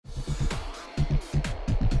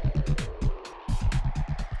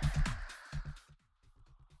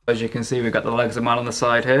As you can see, we've got the legs of man on the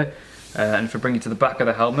side here, and if we bring you to the back of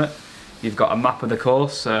the helmet, you've got a map of the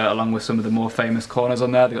course along with some of the more famous corners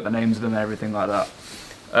on there. They've got the names of them and everything like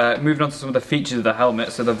that. Moving on to some of the features of the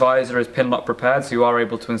helmet, so the visor is Pinlock-prepared, so you are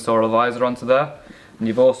able to install a visor onto there. And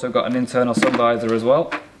you've also got an internal sun visor as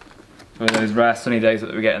well, for those rare sunny days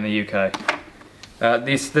that we get in the UK.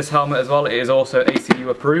 This helmet as well, it is also ACU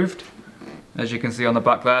approved, as you can see on the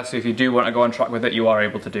back there, so if you do want to go on track with it, you are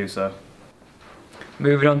able to do so.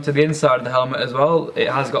 Moving on to the inside of the helmet as well, it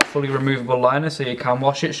has got fully removable liner, so you can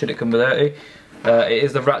wash it should it come dirty. It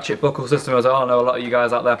is the ratchet buckle system as well. I know a lot of you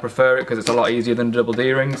guys out there prefer it because it's a lot easier than double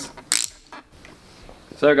D-rings.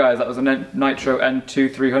 So guys, that was a Nitro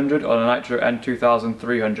N2300 or a Nitro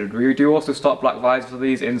N2300. We do also stock black visors for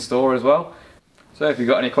these in store as well. So if you've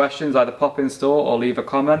got any questions, either pop in store or leave a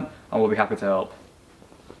comment and we'll be happy to help.